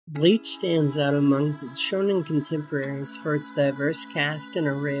BLEACH stands out amongst its shonen contemporaries for its diverse cast and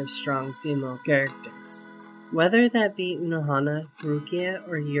array of strong female characters, whether that be Unohana, Rukia,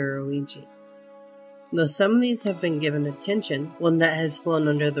 or Yoruichi. Though some of these have been given attention, one that has flown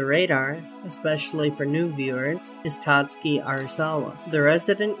under the radar, especially for new viewers, is Tatsuki Arisawa, the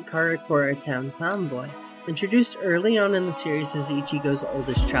resident Karakura town tomboy. Introduced early on in the series as Ichigo's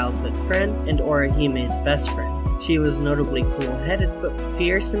oldest childhood friend and Orihime's best friend, she was notably cool-headed but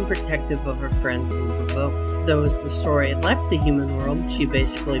fierce and protective of her friends when provoked. Though as the story had left the human world, she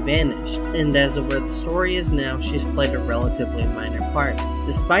basically vanished, and as of where the story is now, she's played a relatively minor part.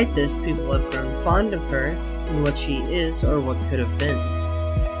 Despite this, people have grown fond of her and what she is or what could have been.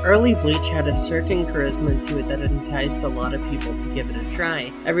 Early BLEACH had a certain charisma to it that enticed a lot of people to give it a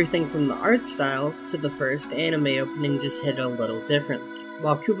try. Everything from the art style to the first anime opening just hit a little differently.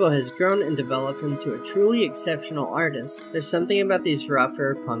 While Kubo has grown and developed into a truly exceptional artist, there's something about these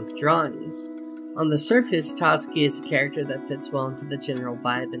rougher punk drawings. On the surface, Tatsuki is a character that fits well into the general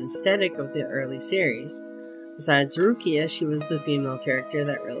vibe and aesthetic of the early series. Besides Rukia, she was the female character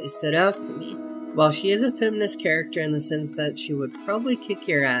that really stood out to me. While she is a feminist character in the sense that she would probably kick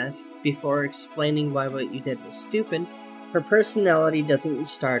your ass before explaining why what you did was stupid, her personality doesn't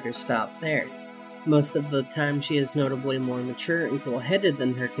start or stop there. Most of the time she is notably more mature and cool-headed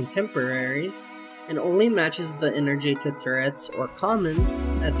than her contemporaries, and only matches the energy to threats or comments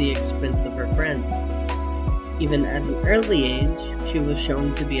at the expense of her friends. Even at an early age, she was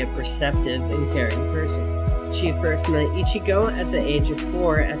shown to be a perceptive and caring person. She first met Ichigo at the age of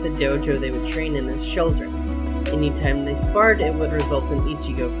 4 at the dojo they would train in as children. Anytime they sparred, it would result in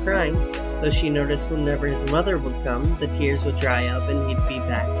Ichigo crying, though she noticed whenever his mother would come, the tears would dry up and he'd be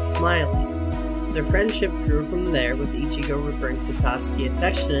back to smiling. Their friendship grew from there, with Ichigo referring to Tatsuki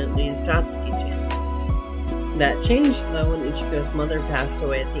affectionately as Tatsuki-chan. That changed though when Ichigo's mother passed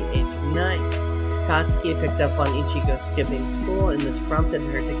away at the age of 9. Tatsuki picked up on Ichigo skipping school, and this prompted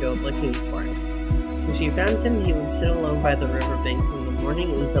her to go looking for him. When she found him, he would sit alone by the riverbank from the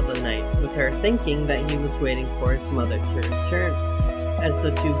morning until the night, with her thinking that he was waiting for his mother to return. As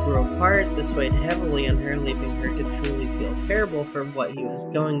the two grew apart, this weighed heavily on her, leaving her to truly feel terrible for what he was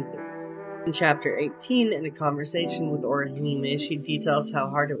going through. In Chapter 18, in a conversation with Orihime, she details how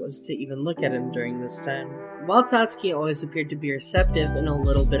hard it was to even look at him during this time. While Tatsuki always appeared to be receptive and a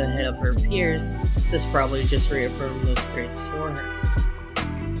little bit ahead of her peers, this probably just reaffirmed those traits for her.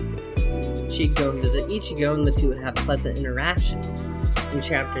 She'd go and visit Ichigo, and the two would have pleasant interactions. In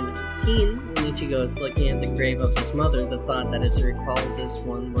Chapter 19, when Ichigo is looking at the grave of his mother, the thought that is recalled is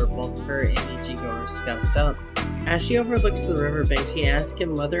one where both her and Ichigo are scuffed up. As she overlooks the riverbank, she asks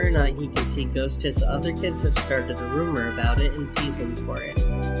him whether or not he can see ghosts, as other kids have started a rumor about it and tease him for it.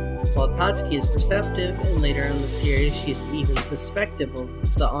 While Tatsuki is perceptive, and later in the series she's even suspective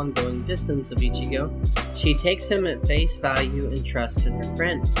of the ongoing distance of Ichigo, she takes him at face value and trusts in her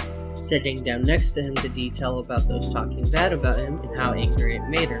friend, sitting down next to him to detail about those talking bad about him and how angry it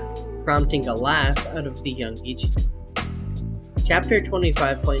made her, prompting a laugh out of the young Ichigo. Chapter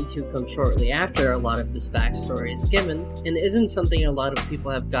 25.2 comes shortly after a lot of this backstory is given, and isn't something a lot of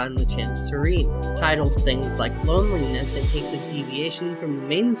people have gotten the chance to read. Titled things like Loneliness, it takes a deviation from the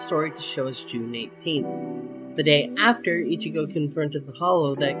main story to show us June 18th, the day after Ichigo confronted the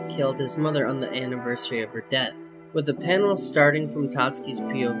Hollow that killed his mother on the anniversary of her death. With the panel starting from Tatsuki's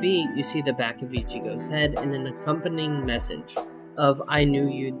POV, you see the back of Ichigo's head and an accompanying message of "I knew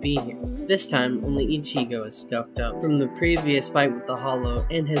you'd be here." This time, only Ichigo is scuffed up from the previous fight with the Hollow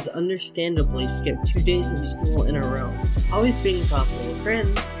and has understandably skipped 2 days of school in a row. Always being thoughtful of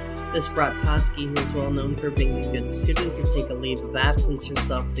friends, this brought Tatsuki, who is well known for being a good student, to take a leave of absence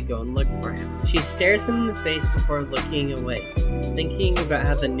herself to go and look for him. She stares him in the face before looking away, thinking about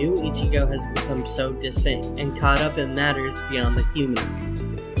how the new Ichigo has become so distant and caught up in matters beyond the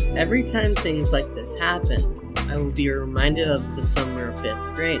human. Every time things like this happen, I will be reminded of the summer of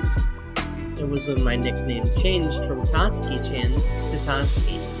 5th grade. It was when my nickname changed from Tatsuki-chan to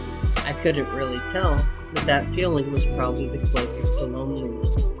Tatsuki. I couldn't really tell, but that feeling was probably the closest to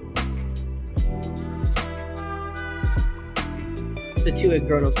loneliness. The two had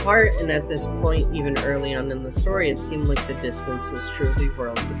grown apart, and at this point, even early on in the story, it seemed like the distance was truly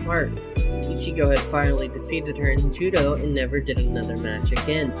worlds apart. Ichigo had finally defeated her in judo and never did another match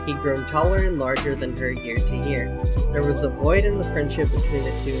again. He'd grown taller and larger than her year to year. There was a void in the friendship between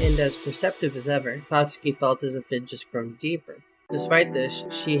the two, and as perceptive as ever, Tatsuki felt as if it had just grown deeper. Despite this,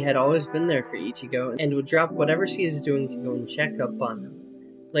 she had always been there for Ichigo, and would drop whatever she is doing to go and check up on him.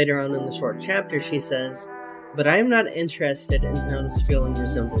 Later on in the short chapter, she says, "But I am not interested in how this feeling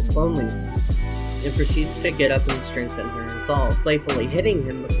resembles loneliness. and proceeds to get up and strengthen her resolve, playfully hitting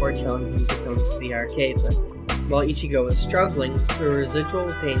him before telling him to come to the arcade with her. While Ichigo was struggling, her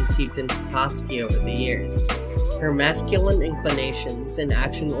residual pain seeped into Tatsuki over the years. Her masculine inclinations and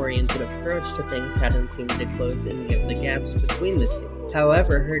action-oriented approach to things hadn't seemed to close any of the gaps between the two.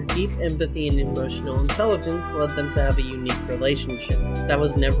 However, her deep empathy and emotional intelligence led them to have a unique relationship that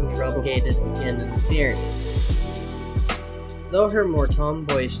was never replicated again in the series. Though her more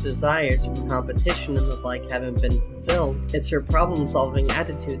tomboyish desires for competition and the like haven't been fulfilled, it's her problem-solving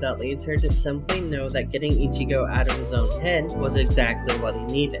attitude that leads her to simply know that getting Ichigo out of his own head was exactly what he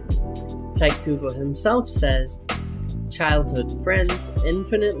needed. Taikubo himself says, "Childhood friends,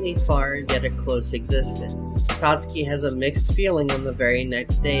 infinitely far yet a close existence." Tatsuki has a mixed feeling on the very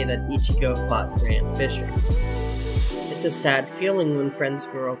next day that Ichigo fought Grand Fisher. It's a sad feeling when friends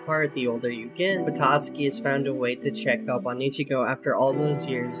grow apart the older you get, but Tatsuki has found a way to check up on Ichigo after all those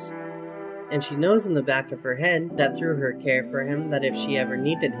years. And she knows in the back of her head that through her care for him, that if she ever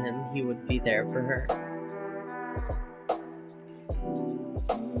needed him, he would be there for her.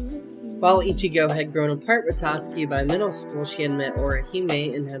 While Ichigo had grown apart with Tatsuki by middle school, she had met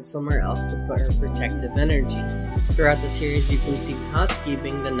Orihime and had somewhere else to put her protective energy. Throughout the series, you can see Tatsuki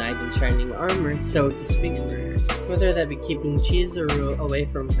being the knight in shining armor, so to speak, for her. Whether that be keeping Chizuru away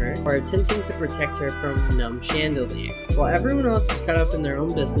from her, or attempting to protect her from Numb Chandelier. While everyone else is caught up in their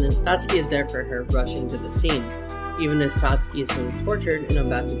own business, Tatsuki is there for her, rushing to the scene. Even as Tatsuki is being tortured and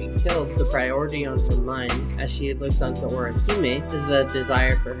about to be killed, the priority on her mind, as she looks onto Orihime, is the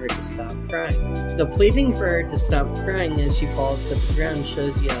desire for her to stop crying. The pleading for her to stop crying as she falls to the ground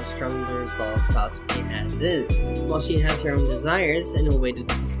shows you how strong the resolve Tatsuki has is. While she has her own desires and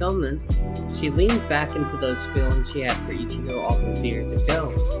awaited fulfillment, she leans back into those feelings she had for Ichigo all those years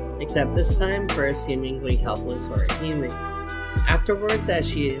ago, except this time for a seemingly helpless Orihime. Afterwards, as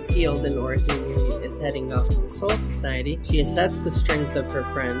she is healed and Orihime is heading off to the Soul Society, she accepts the strength of her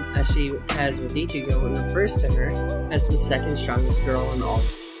friend, as she has with Ichigo, and refers to her as the second strongest girl in all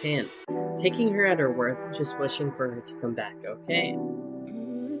of Japan, taking her at her worth, just wishing for her to come back okay.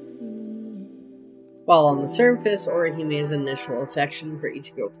 While on the surface, Orihime's initial affection for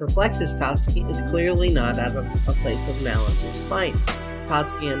Ichigo perplexes Tatsuki, it's clearly not out of a place of malice or spite.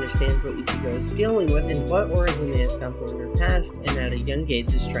 Tatsuki understands what Ichigo is dealing with and what Orihime has gone through in her past, and at a young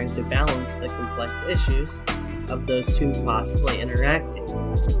age is trying to balance the complex issues of those two possibly interacting.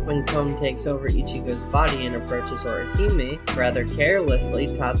 When Kon takes over Ichigo's body and approaches Orihime, rather carelessly,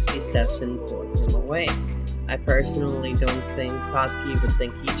 Tatsuki steps in, pulling him away. I personally don't think Tatsuki would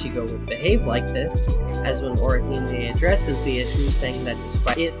think Ichigo would behave like this, as when Orihime addresses the issue, saying that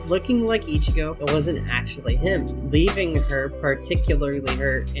despite it looking like Ichigo, it wasn't actually him, leaving her particularly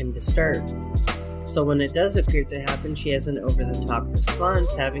hurt and disturbed. So when it does appear to happen, she has an over-the-top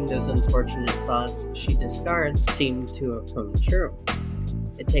response, having those unfortunate thoughts she discards seem to have come true.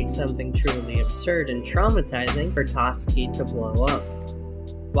 It takes something truly absurd and traumatizing for Tatsuki to blow up.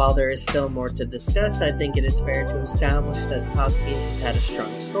 While there is still more to discuss, I think it is fair to establish that Tatsuki has had a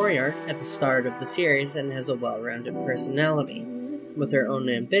strong story arc at the start of the series and has a well-rounded personality, with her own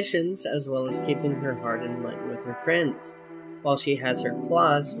ambitions as well as keeping her heart in line with her friends. While she has her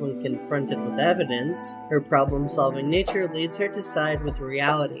flaws when confronted with evidence, her problem-solving nature leads her to side with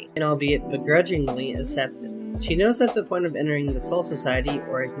reality, and albeit begrudgingly accept it. She knows at the point of entering the Soul Society,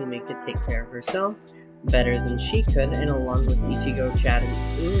 Orihime could take care of herself better than she could, and along with Ichigo, Chad, and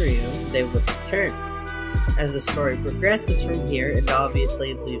Uryu, they would return. As the story progresses from here, it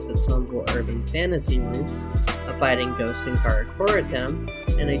obviously leaves its humble urban fantasy roots of fighting Ghost in Karakura Town,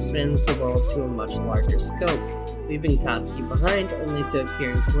 and expands the world to a much larger scope, leaving Tatsuki behind only to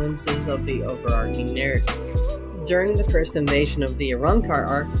appear in glimpses of the overarching narrative. During the first invasion of the Arrancar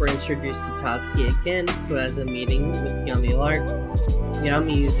arc, we're introduced to Tatsuki again, who has a meeting with Yami Largo.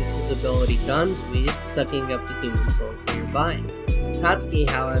 Yami uses his ability Gon's Weed, sucking up the human souls nearby. Tatsuki,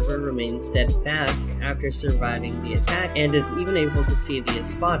 however, remains steadfast after surviving the attack, and is even able to see the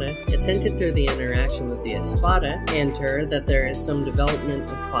Espada. It's hinted through the interaction with the Espada and her that there is some development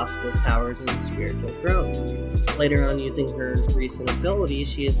of possible powers and spiritual growth. Later on, using her recent abilities,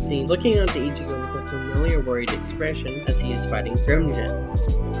 she is seen looking onto Ichigo with a familiar worried expression as he is fighting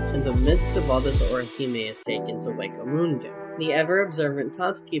Grimgen. In the midst of all this, Orihime is taken to Wako Mundo. The ever-observant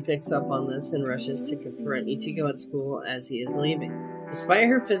Tatsuki picks up on this and rushes to confront Ichigo at school as he is leaving. Despite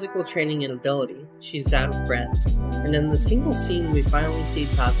her physical training and ability, she's out of breath, and in the single scene we finally see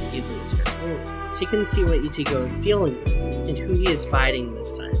Tatsuki lose her cool. She can see what Ichigo is dealing with, and who he is fighting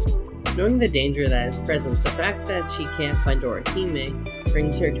this time. Knowing the danger that is present, the fact that she can't find Orihime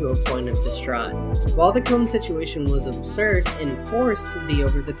brings her to a point of distraught. While the comb situation was absurd and forced the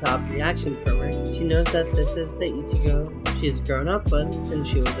over-the-top reaction from her, she knows that this is the Ichigo she's grown up with since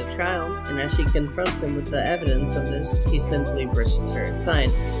she was a child, and as she confronts him with the evidence of this, he simply brushes her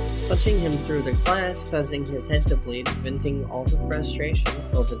aside, punching him through the glass, causing his head to bleed, venting all the frustration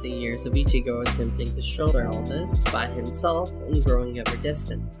over the years of Ichigo attempting to shoulder all this by himself and growing ever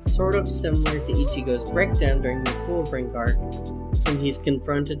distant. Sort of similar to Ichigo's breakdown during the Fullbring arc. When he's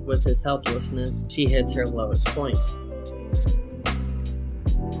confronted with his helplessness, she hits her lowest point.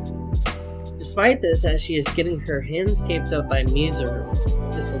 Despite this, as she is getting her hands taped up by Mizuru,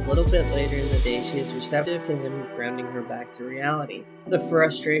 just a little bit later in the day she is receptive to him grounding her back to reality. The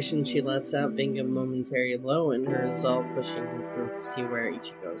frustration she lets out being a momentary low and her resolve pushing her through to see where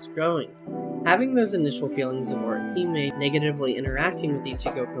Ichigo is going. Having those initial feelings of Orihime negatively interacting with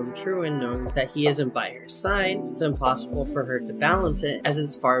Ichigo come true and knowing that he isn't by her side, it's impossible for her to balance it as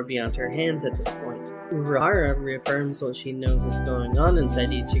it's far beyond her hands at this point. Urahara reaffirms what she knows is going on inside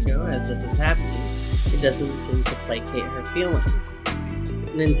Ichigo as this is happening. It doesn't seem to placate her feelings.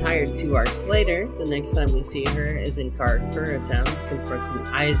 An entire 2 arcs later, the next time we see her is in Karakura Town, confronting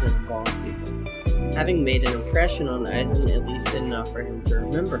Aizen of all people. Having made an impression on Aizen, at least enough for him to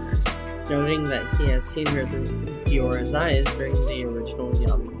remember her, noting that he has seen her through Gyora's eyes during the original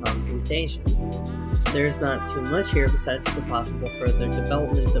Yami confrontation. There's not too much here besides the possible further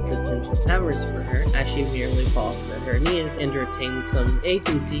development of potential powers for her, as she merely falls to her knees and retains some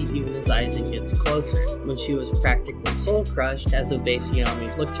agency even as Aizen gets closer, when she was practically soul-crushed as a base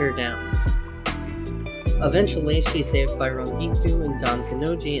Yami looked her down. Eventually, she's saved by Rangiku and Don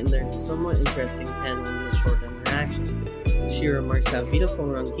Kanoji, and there's a somewhat interesting panel in the short interaction. She remarks how beautiful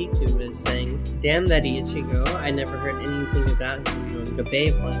Rangiku is, saying, "Damn that Ichigo, I never heard anything about him knowing a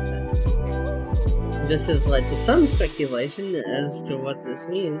babe like that." This has led to some speculation as to what this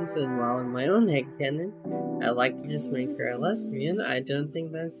means, and while in my own headcanon, I like to just make her a lesbian, I don't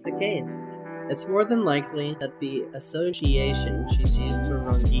think that's the case. It's more than likely that the association she sees through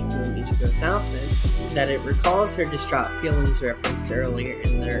Rangiku and Ichigo's outfit, that it recalls her distraught feelings referenced earlier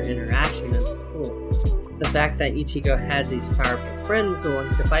in their interaction at the school. The fact that Ichigo has these powerful friends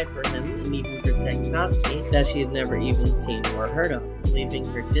willing to fight for him and even protect Tatsuki that she's never even seen or heard of, leaving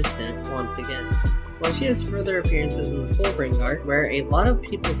her distant once again. While she has further appearances in the Fullbring arc, where a lot of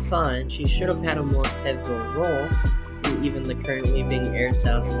people thought she should have had a more pivotal role, and even the currently being aired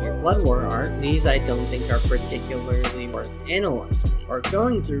 1000-Year Blood War arc, these I don't think are particularly worth analyzing or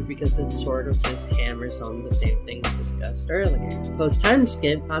going through because it sort of just hammers home the same things discussed earlier. Post-time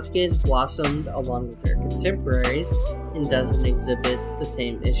skip, Tatsuki has blossomed along with her contemporaries and doesn't exhibit the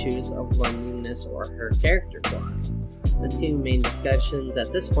same issues of loneliness or her character flaws. The 2 main discussions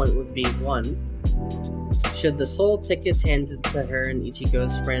at this point would be 1. Should the soul tickets handed to her and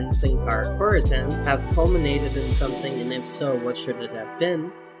Ichigo's friends in Karakura Town have culminated in something, and if so, what should it have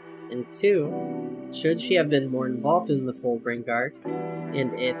been? And 2. Should she have been more involved in the Fullbring arc?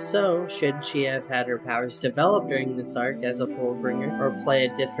 And if so, should she have had her powers develop during this arc as a Fullbringer, or play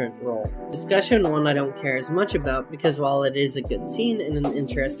a different role? Discussion 1 I don't care as much about, because while it is a good scene and an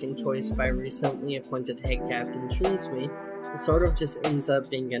interesting choice by recently appointed head captain Shunsui, it sort of just ends up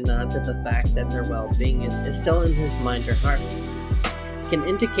being a nod to the fact that their well-being is still in his mind or heart. It can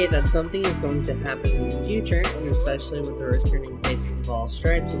indicate that something is going to happen in the future, and especially with the returning faces of all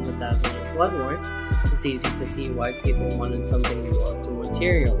stripes in the 1000-Year Blood War, it's easy to see why people wanted something more to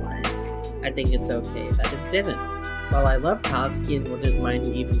materialize. I think it's okay that it didn't. While I love Tatsuki and wouldn't mind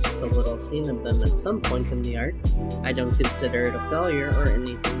even just a little scene of them at some point in the arc, I don't consider it a failure or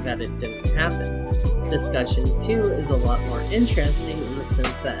anything that it didn't happen. Discussion 2 is a lot more interesting in the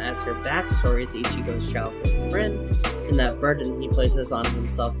sense that as her backstory is Ichigo's childhood friend, and that burden he places on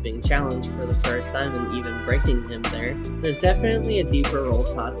himself being challenged for the first time and even breaking him there's definitely a deeper role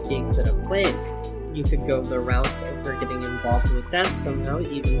Tatsuki could have played. You could go the route of her getting involved with that somehow,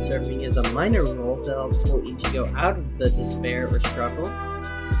 even serving as a minor role to help pull Ichigo out of the despair or struggle,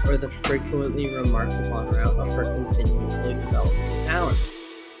 or the frequently remarked upon route of her continuously developing powers.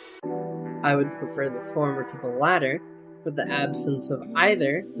 I would prefer the former to the latter, but the absence of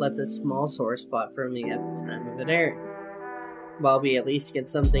either left a small sore spot for me at the time of it airing. While we at least get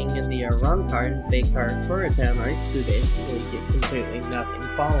something in the Arrancar and fake Karakura Town arcs, we basically get completely nothing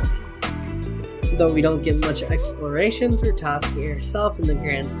following. Though we don't get much exploration through Tatsuki herself in the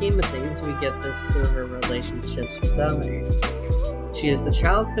grand scheme of things, we get this through her relationships with others. She is the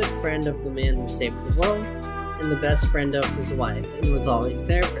childhood friend of the man who saved the world, and the best friend of his wife, and was always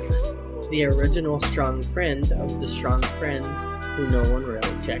there for them. The original strong friend of the strong friend who no one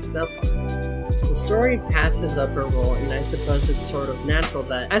really checked up on. The story passes up her role, and I suppose it's sort of natural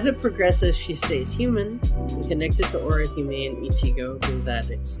that as it progresses she stays human and connected to Orihime and Ichigo to that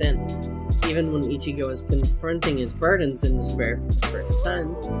extent. Even when Ichigo is confronting his burdens in despair for the first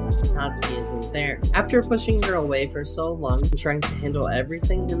time, Tatsuki isn't there. After pushing her away for so long and trying to handle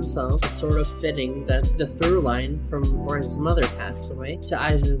everything himself, it's sort of fitting that the through line from where his mother passed away to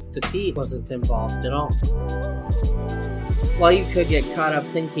Aizen's defeat wasn't involved at all. While you could get caught up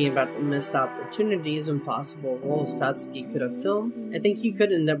thinking about the missed opportunities and possible roles Tatsuki could have filled, I think you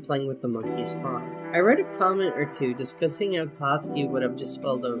could end up playing with the monkey's paw. I read a comment or two discussing how Tatsuki would have just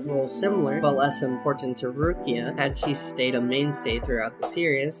filled a role similar but less important to Rukia had she stayed a mainstay throughout the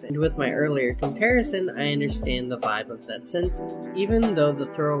series, and with my earlier comparison, I understand the vibe of that sentiment. Even though the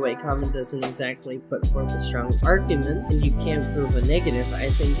throwaway comment doesn't exactly put forth a strong argument, and you can't prove a negative, I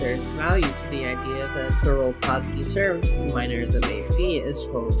think there's value to the idea that the role Tatsuki serves, minor as it may be, is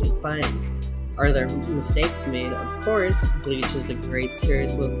totally fine. Are there mistakes made? Of course. Bleach is a great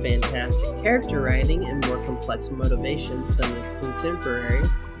series with fantastic character writing and more complex motivations than its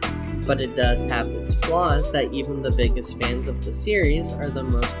contemporaries, but it does have its flaws that even the biggest fans of the series are the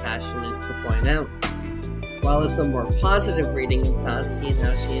most passionate to point out. While it's a more positive reading of Tatsuki and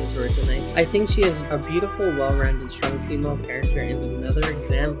how she is written, I think she is a beautiful, well-rounded, strong female character and another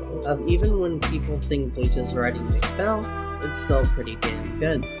example of even when people think Bleach's writing may fail, it's still pretty damn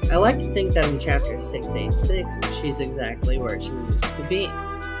good. I like to think that in chapter 686, she's exactly where she needs to be,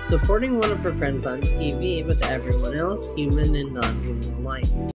 supporting one of her friends on TV with everyone else human and non-human alike.